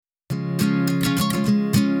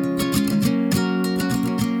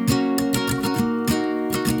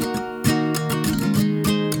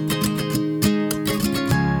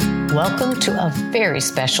welcome to a very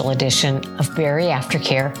special edition of Bari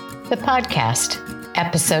Aftercare, the podcast,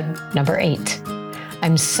 episode number 8.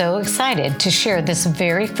 I'm so excited to share this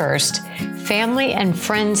very first Family and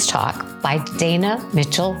Friends Talk by Dana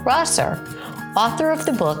Mitchell Rosser, author of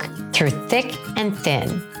the book Through Thick and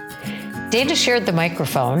Thin. Dana shared the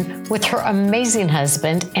microphone with her amazing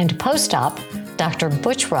husband and post-op, Dr.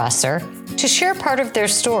 Butch Rosser, to share part of their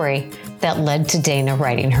story that led to Dana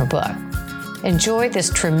writing her book. Enjoy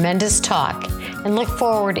this tremendous talk and look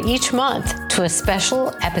forward each month to a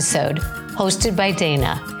special episode hosted by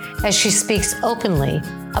Dana as she speaks openly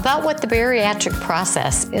about what the bariatric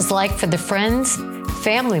process is like for the friends,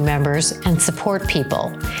 family members, and support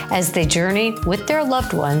people as they journey with their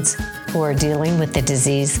loved ones who are dealing with the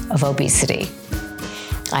disease of obesity.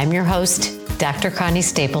 I'm your host, Dr. Connie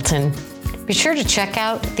Stapleton. Be sure to check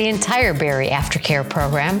out the entire Bari Aftercare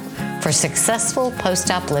program for successful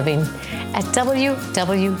post-op living at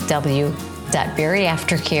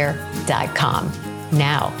www.bariaftercare.com.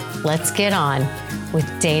 Now, let's get on with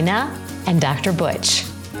Dana and Dr. Butch.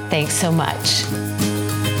 Thanks so much.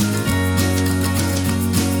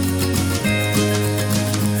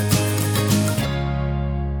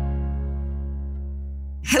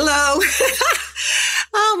 Hello.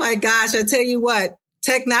 Oh my gosh, I tell you what.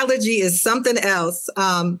 Technology is something else.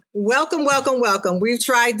 Welcome. We've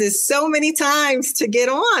tried this so many times to get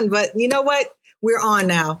on, but you know what? We're on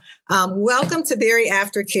now. Welcome to Bari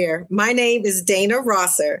Aftercare. My name is Dana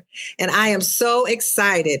Rosser, and I am so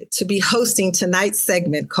excited to be hosting tonight's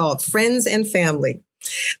segment called Friends and Family.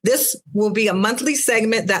 This will be a monthly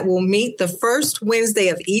segment that will meet the first Wednesday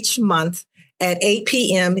of each month at 8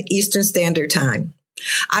 p.m. Eastern Standard Time.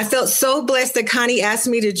 I felt so blessed that Connie asked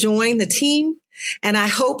me to join the team, and I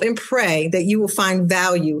hope and pray that you will find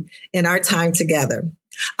value in our time together.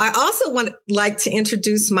 I also like to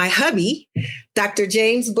introduce my hubby, Dr.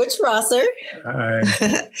 James Butch Rosser. Hi.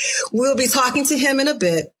 We'll be talking to him in a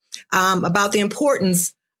bit about the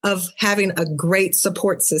importance of having a great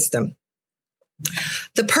support system.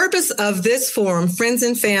 The purpose of this forum, Friends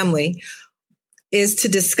and Family, is to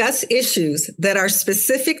discuss issues that are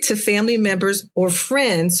specific to family members or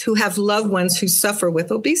friends who have loved ones who suffer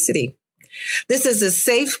with obesity. This is a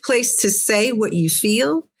safe place to say what you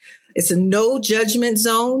feel. It's a no judgment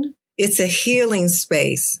zone. It's a healing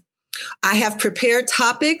space. I have prepared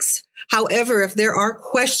topics. However, if there are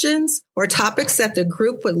questions or topics that the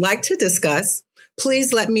group would like to discuss,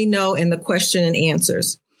 please let me know in the question and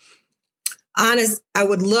answers. I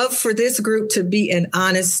would love for this group to be an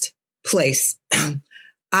honest place.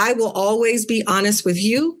 I will always be honest with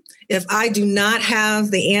you. If I do not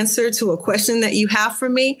have the answer to a question that you have for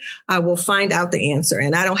me, I will find out the answer.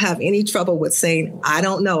 And I don't have any trouble with saying, I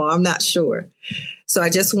don't know, I'm not sure. So I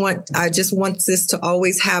just want this to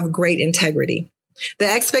always have great integrity. The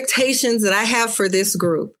expectations that I have for this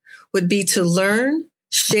group would be to learn,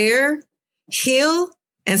 share, heal,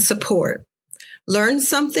 and support. Learn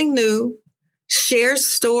something new, share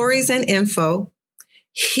stories and info,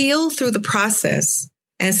 heal through the process,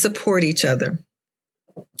 and support each other.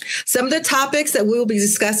 Some of the topics that we will be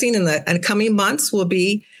discussing in the coming months will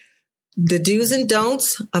be the do's and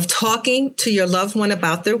don'ts of talking to your loved one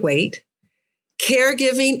about their weight,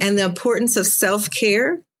 caregiving and the importance of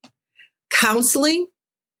self-care, counseling,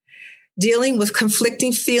 dealing with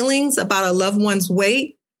conflicting feelings about a loved one's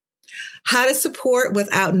weight, how to support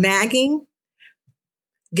without nagging,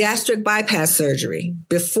 gastric bypass surgery,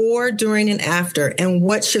 before, during, and after, and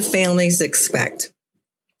what should families expect.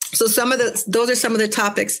 So those are some of the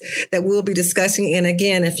topics that we'll be discussing. And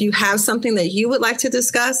again, if you have something that you would like to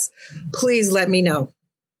discuss, please let me know.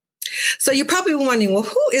 So you're probably wondering, well,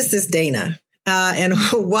 who is this Dana? And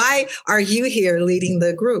why are you here leading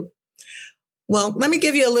the group? Well, let me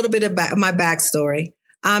give you a little bit of my backstory.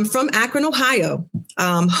 I'm from Akron, Ohio,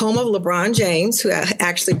 home of LeBron James, who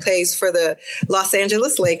actually plays for the Los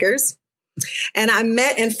Angeles Lakers. And I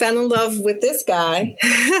met and fell in love with this guy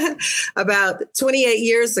about 28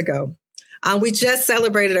 years ago. We just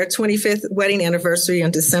celebrated our 25th wedding anniversary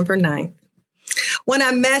on December 9th. When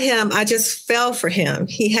I met him, I just fell for him.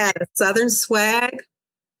 He had a Southern swag.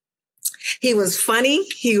 He was funny.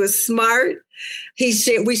 He was smart. We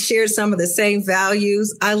shared some of the same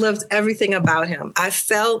values. I loved everything about him. I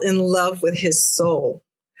fell in love with his soul.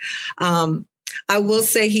 I will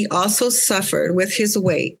say he also suffered with his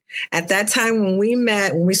weight. At that time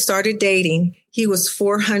when we started dating, he was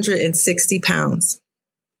 460 pounds.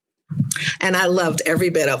 And I loved every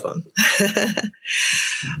bit of him.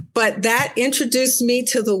 But that introduced me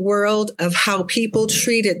to the world of how people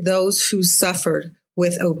treated those who suffered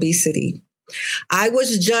with obesity. I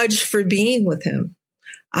was judged for being with him.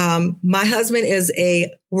 My husband is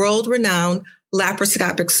a world-renowned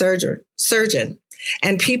laparoscopic surgeon,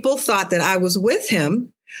 and people thought that I was with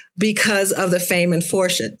him because of the fame and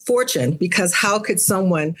fortune, because how could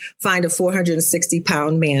someone find a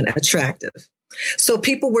 460-pound man attractive? So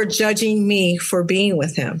people were judging me for being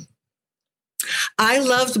with him. I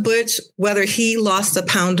loved Butch, whether he lost a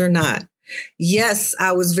pound or not. Yes,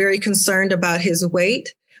 I was very concerned about his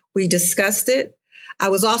weight. We discussed it. I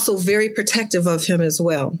was also very protective of him as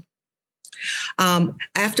well.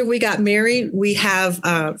 After we got married, we have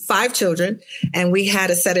 5 children, and we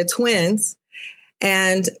had a set of twins.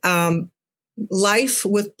 And life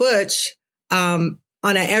with Butch on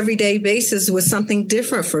an everyday basis was something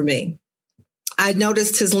different for me. I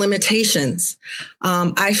noticed his limitations.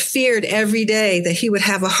 I feared every day that he would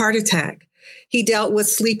have a heart attack. He dealt with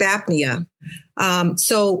sleep apnea.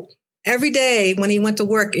 So every day when he went to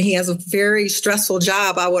work and he has a very stressful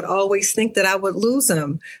job, I would always think that I would lose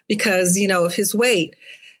him because, of his weight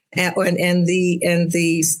and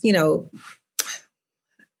the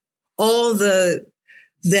all the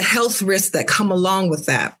health risks that come along with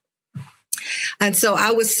that. And so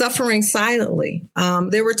I was suffering silently.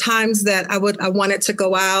 There were times that I wanted to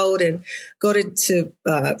go out and go to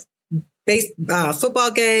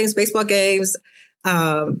football games, baseball games,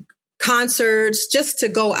 concerts, just to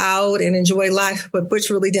go out and enjoy life. But Butch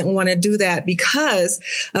really didn't want to do that because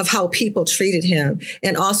of how people treated him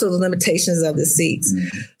and also the limitations of the seats.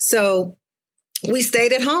 Mm-hmm. So we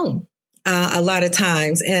stayed at home a lot of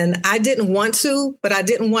times. And I didn't want to, but I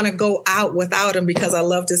didn't want to go out without him because I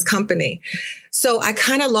loved his company. So I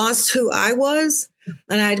kind of lost who I was,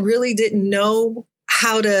 and I really didn't know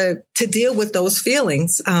how to deal with those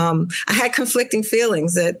feelings. I had conflicting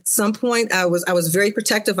feelings. At some point, I was very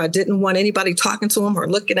protective. I didn't want anybody talking to him or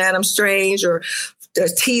looking at him strange or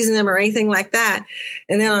teasing him or anything like that.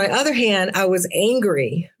 And then on the other hand, I was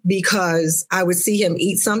angry because I would see him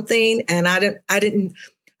eat something, and I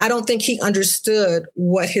don't think he understood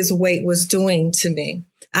what his weight was doing to me.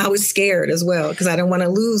 I was scared as well because I didn't want to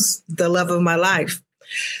lose the love of my life.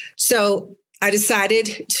 So I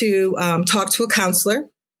decided to talk to a counselor.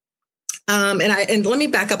 And let me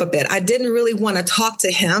back up a bit. I didn't really want to talk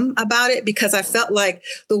to him about it because I felt like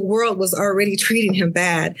the world was already treating him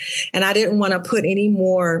bad. And I didn't want to put any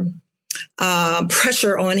more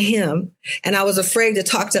pressure on him. And I was afraid to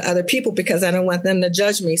talk to other people because I didn't want them to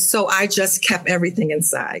judge me. So I just kept everything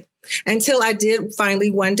inside until I did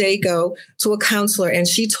finally one day go to a counselor. And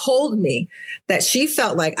she told me that she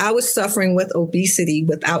felt like I was suffering with obesity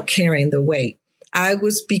without carrying the weight. I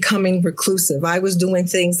was becoming reclusive. I was doing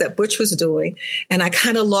things that Butch was doing, and I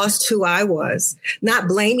kind of lost who I was, not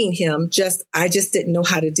blaming him, I just didn't know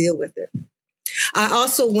how to deal with it. I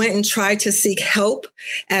also went and tried to seek help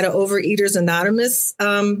at an Overeaters Anonymous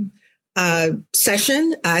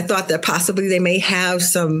session. I thought that possibly they may have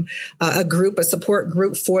a support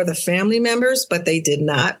group for the family members, but they did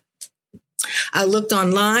not. I looked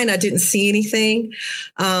online. I didn't see anything.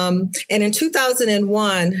 And in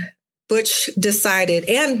 2001, Butch decided,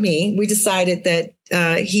 and we decided that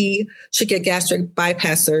he should get gastric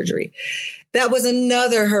bypass surgery. That was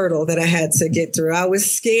another hurdle that I had to get through. I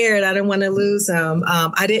was scared. I didn't want to lose him.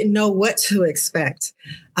 I didn't know what to expect.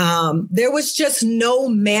 There was just no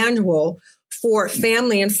manual for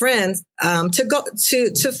family and friends to go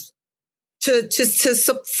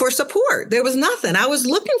for support. There was nothing. I was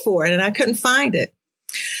looking for it and I couldn't find it.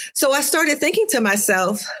 So I started thinking to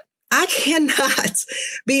myself, I cannot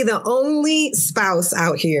be the only spouse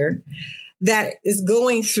out here that is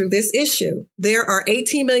going through this issue. There are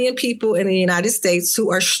 18 million people in the United States who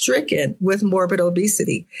are stricken with morbid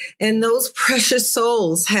obesity. And those precious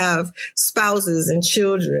souls have spouses and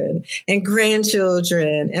children and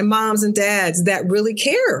grandchildren and moms and dads that really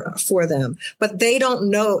care for them, but they don't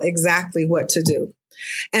know exactly what to do.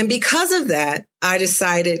 And because of that, I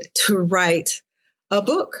decided to write a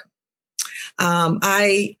book.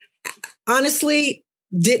 I honestly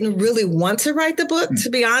didn't really want to write the book, to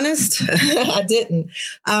be honest. I didn't.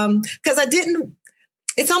 Because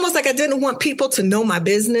it's almost like I didn't want people to know my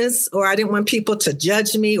business, or I didn't want people to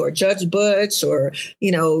judge me or judge Butch or,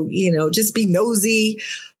 just be nosy.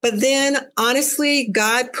 But then honestly,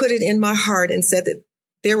 God put it in my heart and said that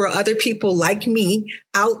there were other people like me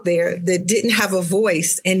out there that didn't have a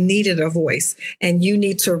voice and needed a voice. And you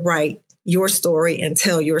need to write your story and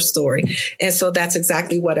tell your story. And so that's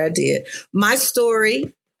exactly what I did. My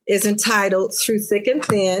story is entitled Through Thick and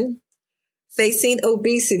Thin, Facing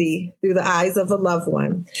Obesity Through the Eyes of a Loved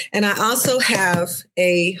One. And I also have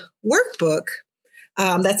a workbook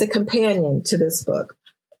that's a companion to this book.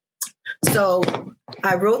 So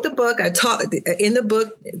I wrote the book. In the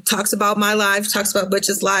book, it talks about my life, talks about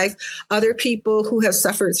Butch's life, other people who have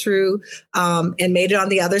suffered through and made it on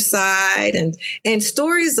the other side, and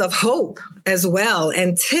stories of hope as well,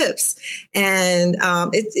 and tips. And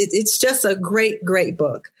it's just a great, great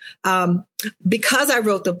book. Because I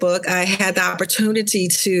wrote the book, I had the opportunity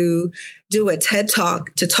to do a TED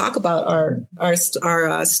Talk to talk about our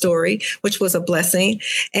story, which was a blessing.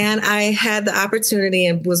 And I had the opportunity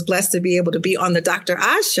and was blessed to be able to be on the Dr.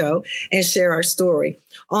 Oz Show and share our story.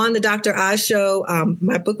 On the Dr. Oz Show,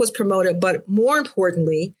 my book was promoted, but more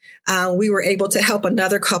importantly, we were able to help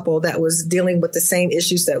another couple that was dealing with the same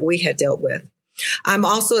issues that we had dealt with. I'm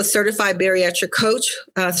also a certified bariatric coach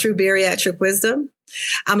through Bariatric Wisdom.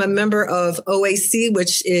 I'm a member of OAC,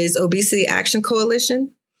 which is Obesity Action Coalition.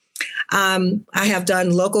 I have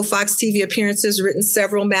done local Fox TV appearances, written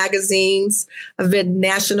several magazines. I've been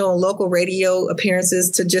national and local radio appearances,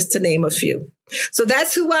 to name a few. So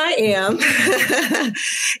that's who I am.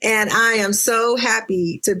 And I am so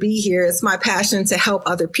happy to be here. It's my passion to help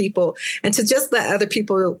other people and to just let other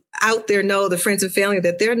people out there know, the friends and family,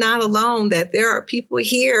 that they're not alone, that there are people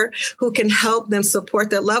here who can help them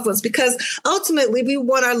support their loved ones, because ultimately we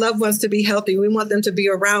want our loved ones to be healthy. We want them to be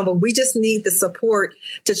around, but we just need the support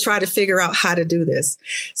to try to figure out how to do this.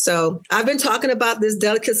 So I've been talking about this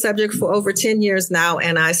delicate subject for over 10 years now,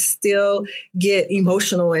 and I still get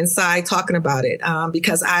emotional inside talking about it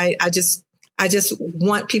because I just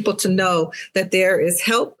want people to know that there is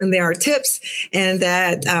help and there are tips, and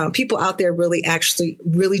that people out there really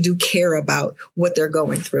do care about what they're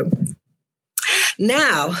going through.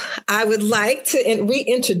 Now, I would like to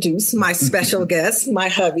reintroduce my special guest, my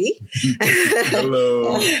hubby.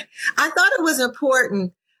 Hello. I thought it was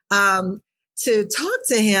important to talk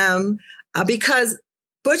to him because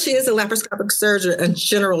Butch is a laparoscopic surgeon and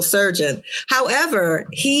general surgeon. However,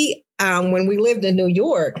 he, when we lived in New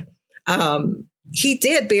York, he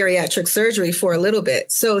did bariatric surgery for a little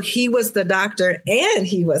bit. So he was the doctor and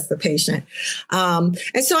he was the patient. And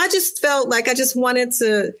so I just felt like I just wanted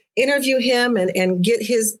to interview him and get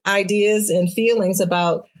his ideas and feelings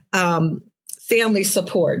about family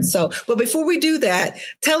support. So, but before we do that,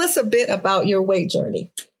 tell us a bit about your weight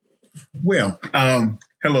journey. Well,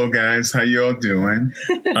 hello guys, how y'all doing?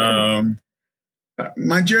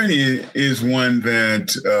 My journey is one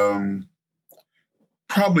that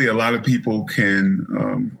probably a lot of people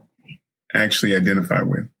can actually identify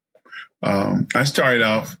with. I started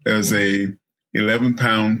off as a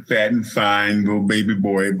 11-pound fat and fine little baby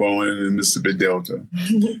boy born in the Mississippi Delta.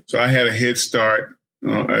 So I had a head start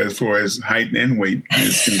as far as height and weight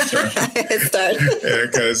is concerned.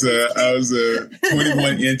 Because I was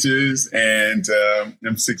 21 inches and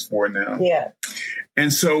I'm 6'4" now. Yeah.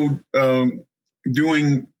 And so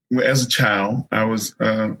as a child, I was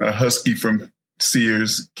a husky from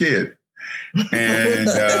Sears kid. And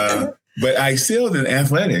but I excelled in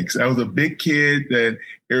athletics. I was a big kid that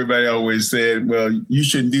everybody always said, well, you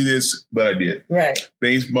shouldn't do this, but I did. Right.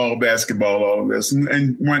 Baseball, basketball, all of this,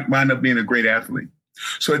 and wound up being a great athlete.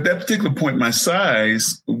 So at that particular point, my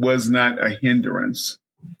size was not a hindrance,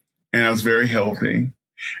 and I was very healthy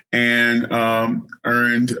and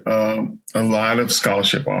earned a lot of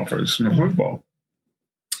scholarship offers for football.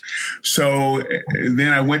 So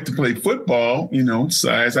then I went to play football,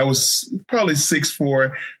 size. I was probably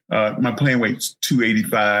 6'4". My playing weight was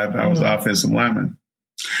 285. I was offensive lineman.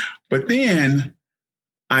 But then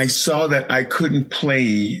I saw that I couldn't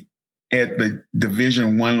play at the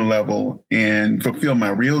Division I level and fulfill my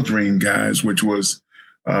real dream, guys, which was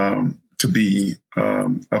to be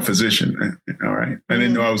a physician. All right. I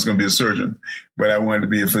didn't know I was going to be a surgeon, but I wanted to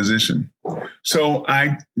be a physician. So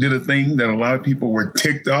I did a thing that a lot of people were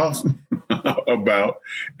ticked off about,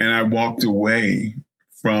 and I walked away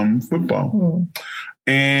from football.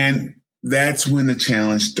 And that's when the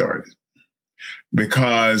challenge started.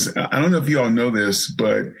 Because I don't know if you all know this,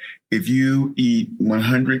 but if you eat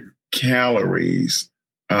 100 calories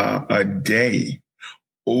a day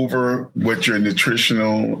over what your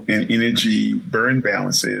nutritional and energy burn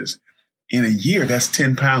balance is, in a year, that's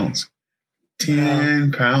 10 pounds.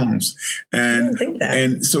 10 pounds.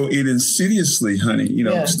 And so it insidiously, honey,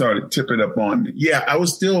 started tipping up on me. Yeah, I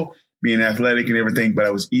was still being athletic and everything, but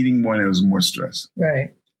I was eating more and it was more stress.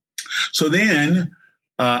 Right. So then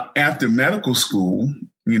after medical school,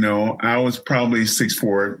 I was probably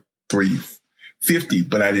 6'4", 350,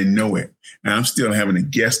 but I didn't know it. And I'm still having to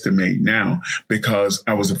guesstimate now because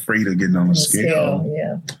I was afraid of getting on the scale.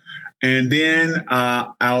 Yeah. And then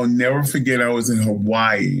I'll never forget, I was in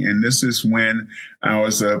Hawaii. And this is when I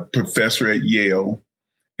was a professor at Yale.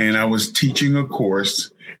 And I was teaching a course.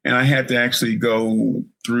 And I had to actually go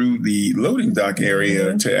through the loading dock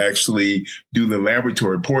area to actually do the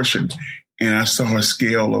laboratory portion. And I saw a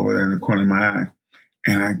scale over there in the corner of my eye.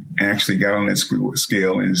 And I actually got on that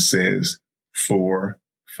scale and it says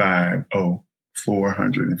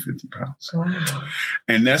 450 pounds. Wow.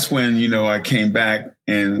 And that's when, I came back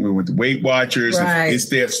and we went to Weight Watchers. Right.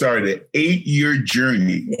 It started an 8-year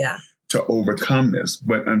journey to overcome this.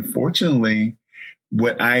 But unfortunately,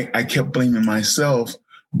 I kept blaming myself,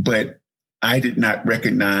 but I did not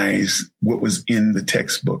recognize what was in the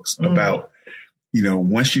textbooks about,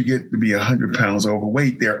 once you get to be 100 pounds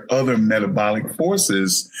overweight, there are other metabolic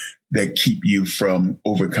forces that keep you from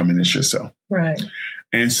overcoming this yourself. Right.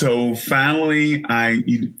 And so finally, I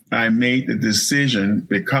made the decision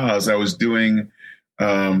because I was doing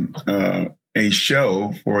a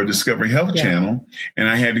show for Discovery Health Channel, and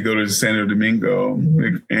I had to go to Santo Domingo.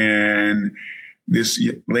 And this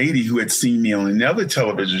lady who had seen me on another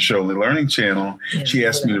television show, the Learning Channel, she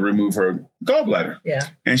asked me to remove her gallbladder. Yeah.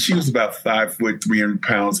 And she was about 5 foot, 300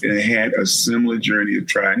 pounds, and had a similar journey of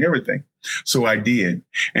trying everything. So I did.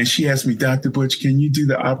 And she asked me, Dr. Butch, can you do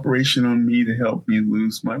the operation on me to help me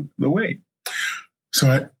lose the weight?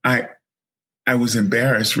 So I was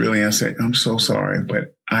embarrassed, really. I said, I'm so sorry,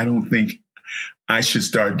 but I don't think I should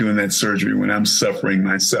start doing that surgery when I'm suffering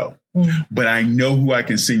myself. But I know who I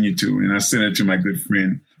can send you to. And I sent it to my good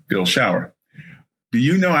friend, Bill Shower. Do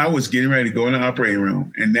you know I was getting ready to go in the operating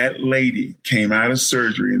room and that lady came out of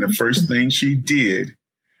surgery and the first thing she did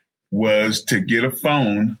was to get a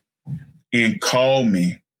phone and call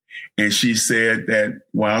me. And she said that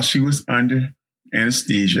while she was under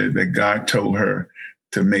anesthesia, that God told her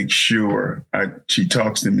to make sure she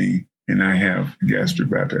talks to me and I have gastric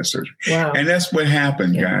bypass surgery. Wow. And that's what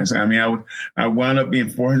happened, guys. I mean, I wound up being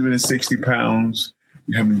 460 pounds,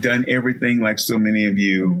 having done everything like so many of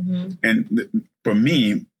you. And for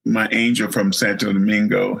me, my angel from Santo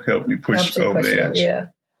Domingo helped me push over the edge.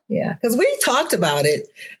 Yeah. Because we talked about it,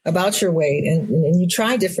 about your weight, and you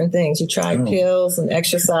tried different things. You tried pills and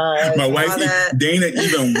exercise. My wife, Dana,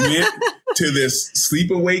 even went to this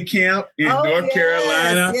sleepaway camp in North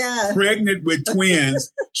Carolina, pregnant with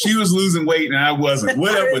twins. She was losing weight and I wasn't.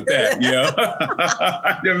 What up with that?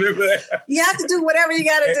 Remember that? You have to do whatever you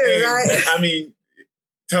got to do, right? I mean,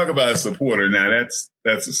 talk about a supporter. Now that's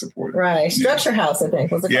a supporter. Right. Structure House, I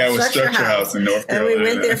think. Was it it was Structure House in North Carolina. And we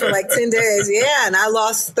went there for like 10 days. Yeah. And I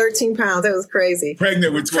lost 13 pounds. It was crazy.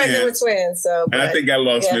 Pregnant with twins. So, and I think I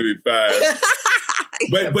lost maybe 5.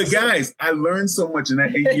 But guys, I learned so much in that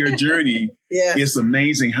 8-year journey. It's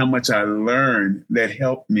amazing how much I learned that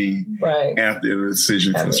helped me after the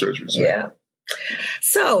decision for the surgery.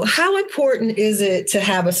 So how important is it to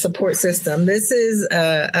have a support system? This is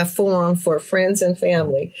a forum for friends and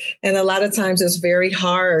family. And a lot of times it's very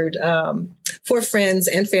hard for friends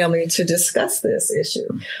and family to discuss this issue.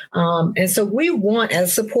 And so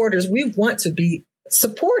as supporters, we want to be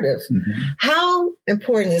supportive. How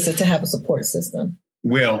important is it to have a support system?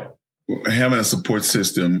 Well, having a support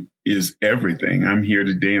system is everything. I'm here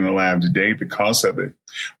today and alive today because of it.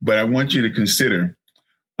 But I want you to consider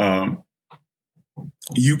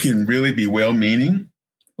you can really be well-meaning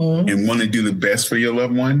and want to do the best for your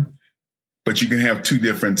loved one, but you can have 2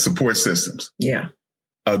 different support systems. Yeah.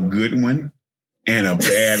 A good one and a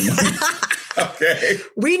bad one. Okay.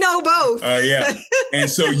 We know both. And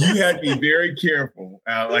so you have to be very careful.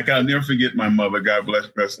 I'll never forget my mother, God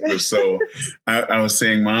bless her soul. I was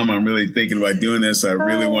saying, Mom, I'm really thinking about doing this. I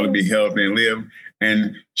really want to be healthy and live.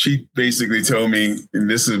 And she basically told me, and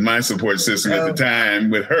this is my support system at the time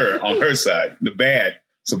with her on her side, the bad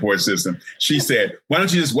support system. She said, why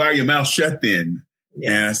don't you just wire your mouth shut then?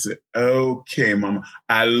 Yes. And I said, okay, Mama,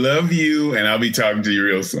 I love you. And I'll be talking to you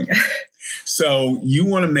real soon. So you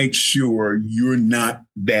want to make sure you're not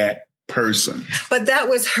that person. But that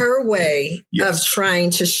was her way of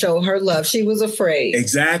trying to show her love. She was afraid.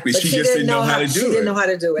 Exactly. She just didn't know how to do it. She didn't know how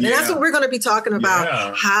to do it. And that's what we're going to be talking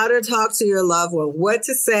about, how to talk to your loved one, what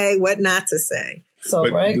to say, what not to say. So,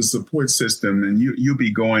 the support system, and you'll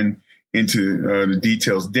be going into the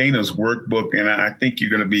details. Dana's workbook, and I think you're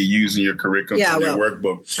going to be using your curriculum in your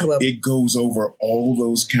workbook. It goes over all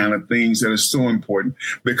those kind of things that are so important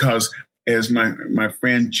because as my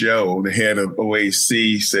friend Joe, the head of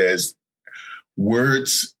OAC, says,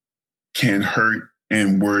 words can hurt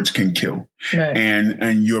and words can kill. Right.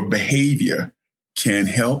 And your behavior can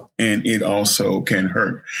help and it also can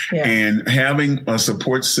hurt. Yeah. And having a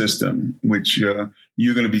support system, which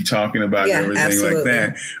you're going to be talking about and everything like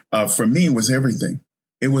that, for me was everything.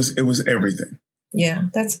 It was everything. Yeah,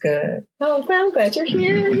 that's good. Oh, well, I'm glad you're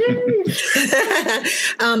here.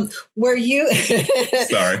 Were you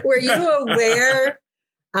Sorry. Were you aware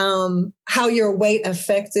how your weight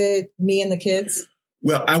affected me and the kids?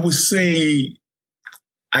 Well, I would say,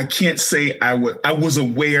 I can't say I was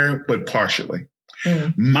aware, but partially.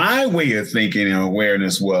 My way of thinking and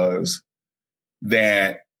awareness was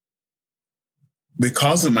that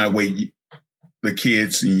because of my weight, the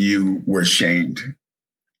kids and you were shamed.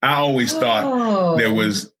 I always thought there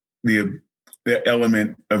was the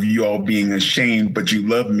element of you all being ashamed, but you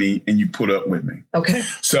loved me and you put up with me. Okay.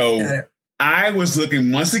 So I was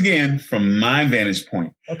looking once again from my vantage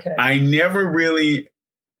point. Okay. I never really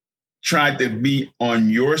tried to be on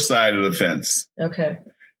your side of the fence. Okay.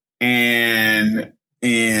 And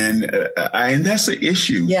that's the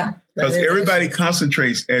issue. Yeah. Because everybody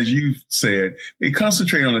concentrates, as you said, they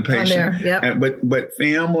concentrate on the patient. But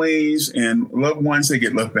families and loved ones, they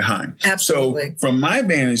get left behind. Absolutely. So from my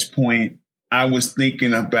vantage point, I was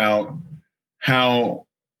thinking about how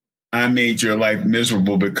I made your life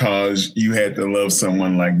miserable because you had to love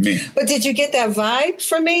someone like me. But did you get that vibe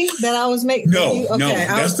from me that I was making? No,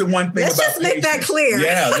 that's the one thing let's about just make patients. that clear.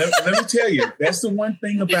 Yeah, let me tell you, that's the one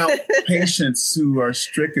thing about patients who are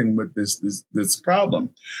stricken with this problem.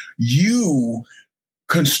 You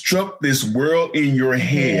construct this world in your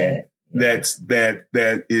head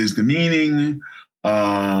that is demeaning,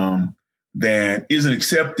 that isn't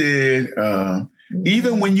accepted.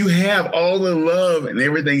 Even when you have all the love and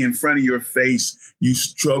everything in front of your face, you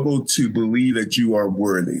struggle to believe that you are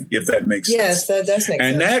worthy, if that makes sense. Yes, that does make sense.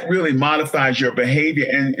 And that really modifies your behavior.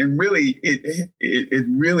 And really, it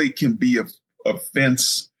really can be a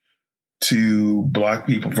fence to block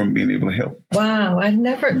people from being able to help. Wow, I'm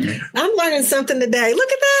learning something today.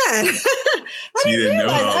 Look at that.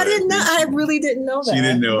 I really didn't know that. She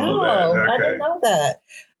didn't know all that. Okay. I didn't know that.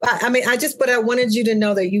 But I wanted you to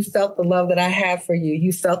know that you felt the love that I have for you.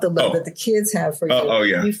 You felt the love that the kids have for you.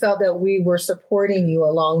 Yeah. You felt that we were supporting you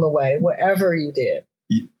along the way, whatever you did.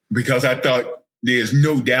 Because I thought there's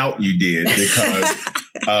no doubt you did because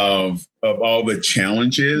of all the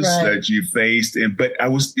challenges that you faced. But I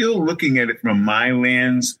was still looking at it from my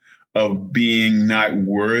lens of being not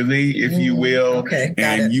worthy, if you will. Okay,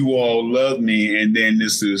 and you all love me. And then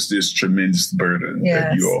this is this tremendous burden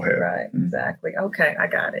that you all have. Right, exactly. Okay, I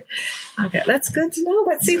got it. Okay, that's good to know.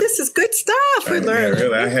 But see, this is good stuff. We're learning.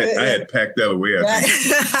 Really, I had packed that away.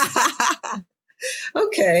 Right.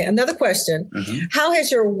 Okay, another question. How has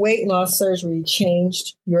your weight loss surgery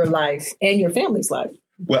changed your life and your family's life?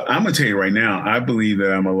 Well, I'm going to tell you right now, I believe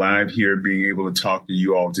that I'm alive here being able to talk to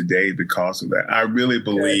you all today because of that. I really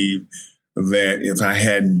believe that if I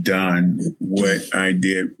hadn't done what I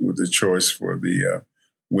did with the choice for the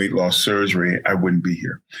weight loss surgery, I wouldn't be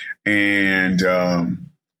here. And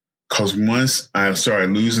because once I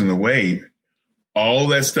started losing the weight, all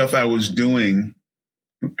that stuff I was doing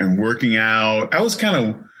and working out, I was kind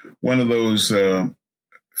of one of those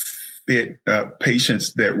fit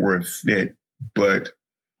patients that were fit, but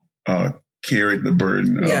carried the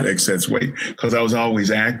burden of excess weight because I was always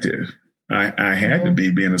active. I had to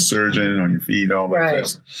be being a surgeon on your feet, all that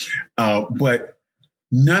stuff. But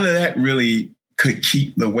none of that really could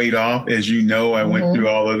keep the weight off. As you know, I went through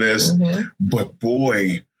all of this. But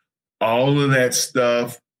boy, all of that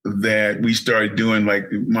stuff that we started doing, like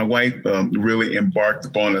my wife really embarked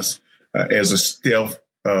upon us as a stealth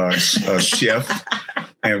chef.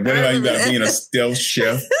 And what about being a stealth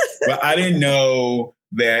chef? But I didn't know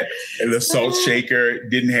that the salt shaker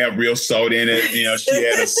didn't have real salt in it. You know, she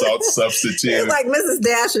had a salt substitute. It's like Mrs.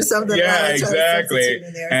 Dash or something. Yeah, exactly.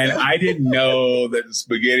 And I didn't know that the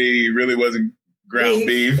spaghetti really wasn't ground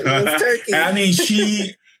beef. It was turkey. I mean,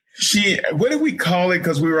 she, what did we call it?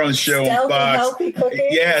 Because we were on the show on Fox. Healthy cooking?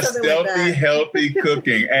 Yeah, stealthy, healthy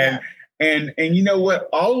cooking. And you know what?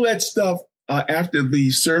 All that stuff after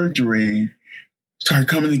the surgery started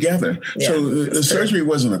coming together. Yeah, so the surgery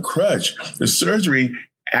wasn't a crutch. The surgery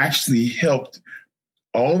actually helped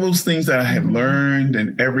all those things that I had learned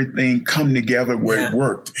and everything come together where it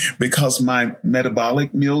worked. Because my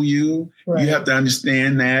metabolic milieu, you have to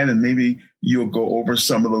understand that, and maybe you'll go over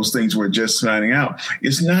some of those things we're just finding out.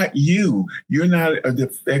 It's not you. You're not a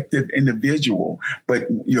defective individual, but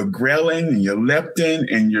your ghrelin and your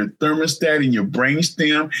leptin and your thermostat and your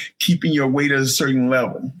brainstem keeping your weight at a certain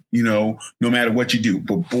level, you know, no matter what you do.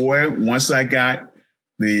 But boy, once I got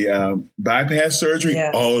the bypass surgery,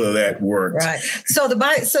 all of that worked. Right. So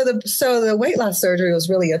the weight loss surgery was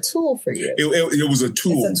really a tool for you. It was a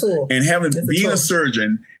tool. It's a tool. And being a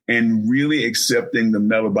surgeon and really accepting the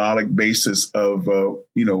metabolic basis of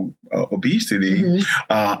obesity,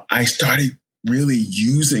 I started really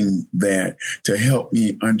using that to help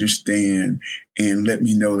me understand and let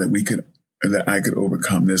me know that we could that I could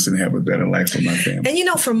overcome this and have a better life for my family.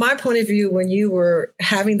 And, from my point of view, when you were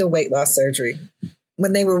having the weight loss surgery,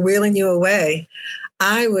 when they were wheeling you away,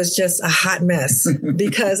 I was just a hot mess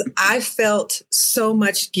because I felt so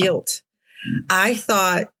much guilt. I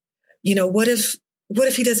thought, what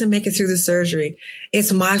if he doesn't make it through the surgery?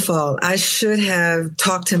 It's my fault. I should have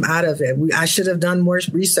talked him out of it. I should have done more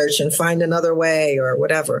research and find another way or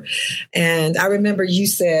whatever. And I remember you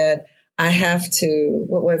said, I have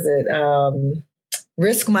to,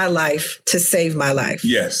 risk my life to save my life.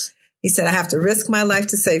 Yes. He said, I have to risk my life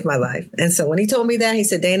to save my life. And so when he told me that, he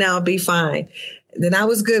said, Dana, I'll be fine. Then I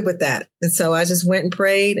was good with that. And so I just went and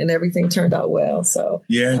prayed and everything turned out well. So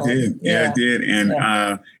it did. It did.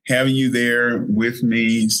 And having you there with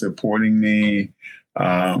me, supporting me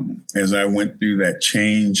as I went through that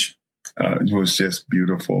change was just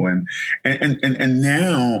beautiful. And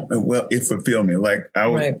now, well, it fulfilled me. Like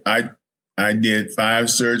I did 5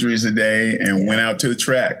 surgeries a day and went out to the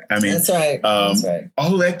track. I mean, that's right.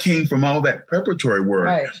 All that came from all that preparatory work.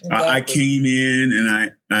 Right, exactly. I came in and I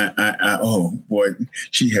oh boy,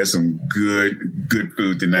 she has some good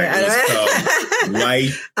food tonight. It was called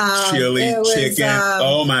white chili chicken.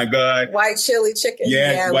 Oh my God. White chili chicken.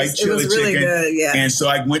 Yeah, white chili chicken. It was really good. Yeah. And so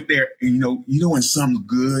I went there and you know when something's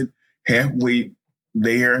good, halfway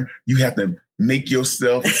there, you have to make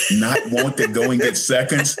yourself not want to go and get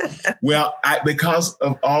seconds. Well, because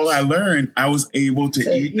of all I learned, I was able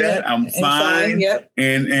to eat that. I'm fine.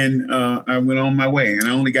 And I went on my way. And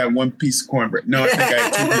I only got 1 piece of cornbread. No, I think I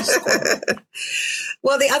had 2 pieces of cornbread.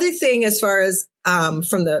 Well, the other thing, as far as from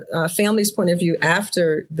the family's point of view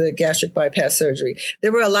after the gastric bypass surgery,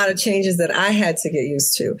 there were a lot of changes that I had to get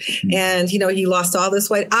used to. Mm-hmm. And, he lost all this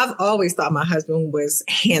weight. I've always thought my husband was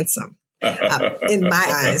handsome. In my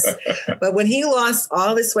eyes. But when he lost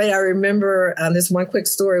all this weight, I remember this one quick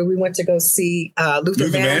story. We went to go see Luther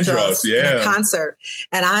Vandross in a concert.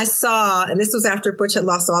 And I saw, and this was after Butch had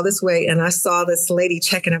lost all this weight, and I saw this lady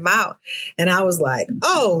checking him out. And I was like,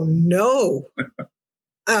 oh, no.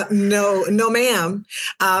 No, ma'am.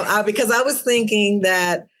 Because I was thinking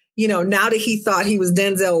that, now that he thought he was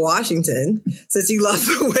Denzel Washington, since he lost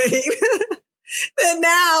the weight, and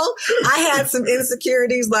now I had some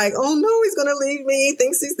insecurities like, oh no, he's going to leave me. He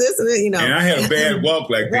thinks he's this and that, And I had a bad walk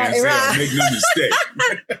like that. Right. Make no mistake.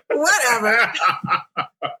 Whatever.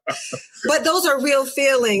 But those are real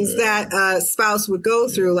feelings that a spouse would go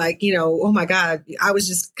through. Like, oh my God, I was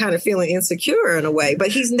just kind of feeling insecure in a way. But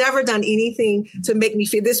he's never done anything to make me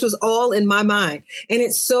feel. This was all in my mind. And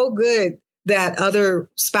it's so good that other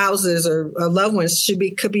spouses or loved ones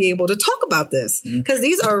could be able to talk about this, because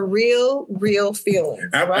these are real feelings.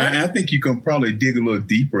 I think you can probably dig a little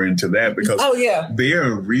deeper into that, because there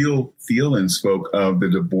are real feelings, folk, of the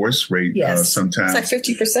divorce rate. Sometimes it's like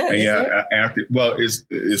 50%. Yeah,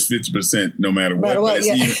 it's 50% no matter what.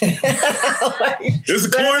 It's a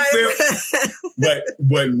coin flip. But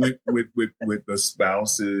with the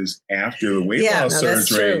spouses after the weight loss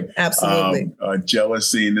surgery, absolutely,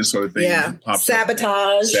 jealousy and this sort of thing. Yeah.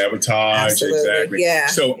 Sabotage, absolutely. Exactly. Yeah.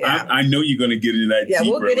 So I know you're going to get into that deeper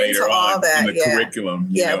we'll get later into all on that. in the curriculum.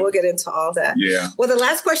 We'll get into all that. Yeah. Well, the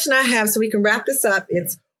last question I have, so we can wrap this up,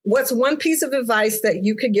 it's what's one piece of advice that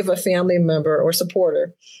you could give a family member or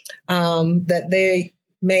supporter that they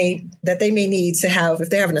may need to have if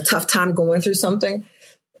they're having a tough time going through something,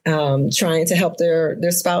 trying to help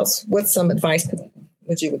their spouse? What's some advice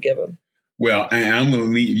that you would give them? Well,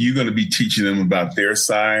 you're going to be teaching them about their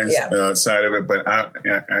side of it. But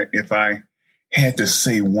if I had to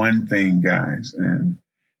say one thing, guys, and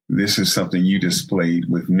this is something you displayed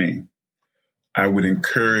with me, I would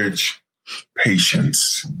encourage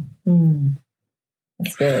patience.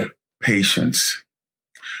 That's good. Patience.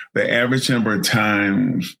 The average number of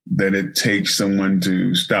times that it takes someone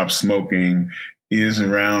to stop smoking is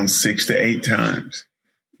around 6 to 8 times.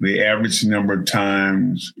 The average number of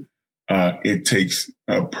times it takes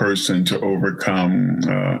a person to overcome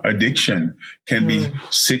addiction can be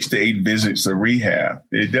 6 to 8 visits of rehab.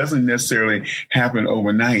 It doesn't necessarily happen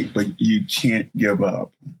overnight, but you can't give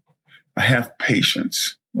up. Have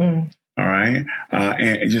patience. All right.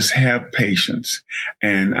 And just have patience.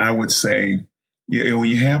 And I would say, when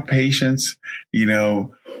you have patience,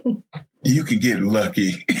 you can get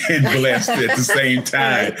lucky and blessed at the same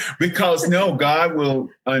time, because God will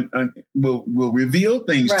reveal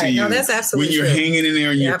things to you. No, that's absolutely when you're true. Hanging in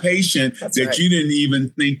there and you're patient, that you didn't even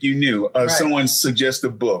think you knew. Someone suggests a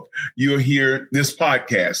book. You'll hear this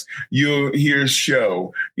podcast. You'll hear a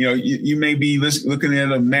show. You may be looking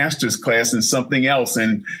at a master's class in something else,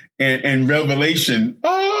 and revelation.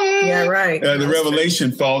 The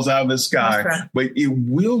revelation falls out of the sky, but it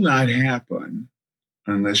will not happen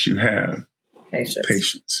unless you have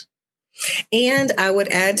Patience. And I would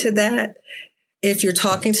add to that, if you're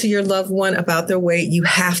talking to your loved one about their weight, you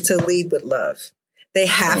have to lead with love. They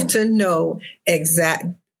have to know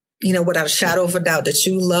without a shadow of a doubt that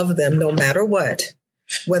you love them no matter what,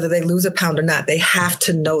 whether they lose a pound or not. They have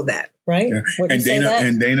to know that, right? Yeah.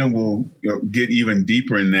 And Dana will get even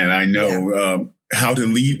deeper in that. I know how to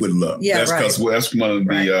lead with love. Yeah, that's one of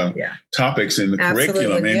the topics in the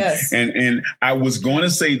curriculum. And I was going to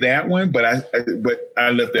say that one, but I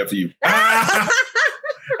left that for you.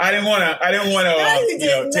 I didn't want to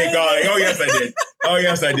take all. Oh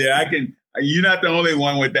yes, I did. You're not the only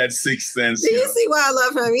one with that sixth sense. Do you see why I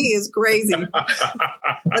love him? He is crazy.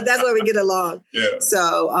 But that's why we get along. Yeah.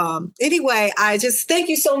 So anyway, I just thank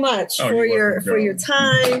you so much for your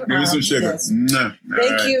time. Give me some sugar. Yes.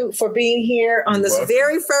 Thank you for being here on this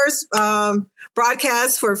very first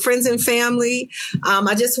broadcast for Friends and Family.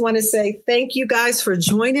 I just want to say thank you guys for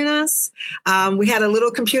joining us. We had a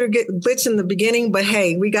little computer glitch in the beginning, but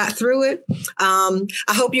hey, we got through it. I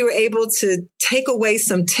hope you were able to take away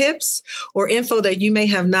some tips or info that you may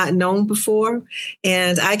have not known before.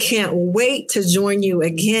 And I can't wait to join you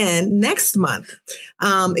again next month.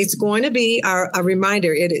 It's going to be a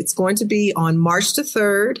reminder. It's going to be on March the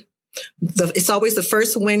 3rd. It's always the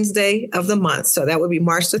first Wednesday of the month. So that would be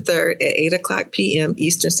March the 3rd at 8:00 p.m.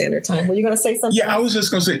 Eastern Standard Time. Were you going to say something? Yeah, I was just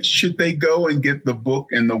going to say, should they go and get the book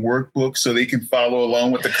and the workbook so they can follow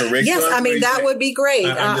along with the curriculum? Yes, I mean, that would be great.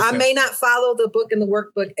 I may not follow the book and the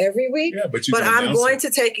workbook every week, but I'm going to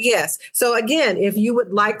take, yes. So again, if you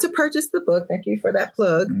would like to purchase the book, thank you for that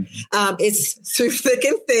plug. Mm-hmm. It's Through Thick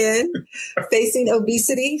and Thin, Facing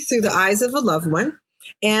Obesity Through the Eyes of a Loved One,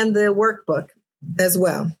 and the workbook as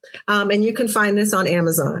well. And you can find this on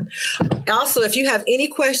Amazon. Also, if you have any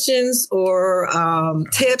questions or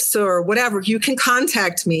tips or whatever, you can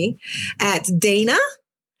contact me at dana.rosser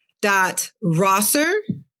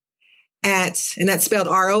and that's spelled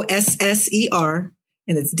ROSSER,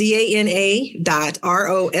 and it's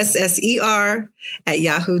DANA.ROSSER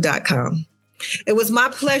 @yahoo.com. It was my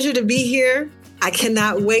pleasure to be here. I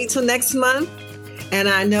cannot wait till next month. And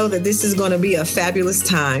I know that this is going to be a fabulous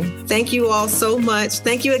time. Thank you all so much.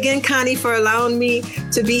 Thank you again, Connie, for allowing me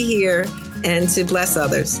to be here and to bless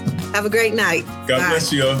others. Have a great night. God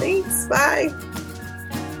bless you. Thanks. Bye.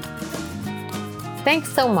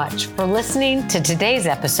 Thanks so much for listening to today's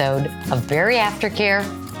episode of Very Aftercare,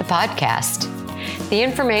 the podcast. The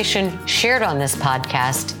information shared on this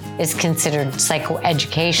podcast is considered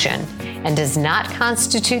psychoeducation and does not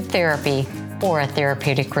constitute therapy or a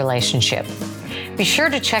therapeutic relationship. Be sure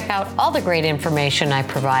to check out all the great information I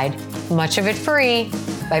provide, much of it free,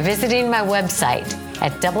 by visiting my website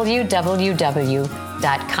at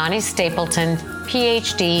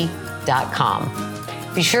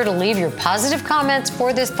www.conniestapletonphd.com. Be sure to leave your positive comments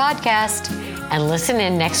for this podcast and listen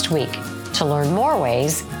in next week to learn more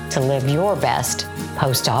ways to live your best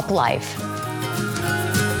post-op life.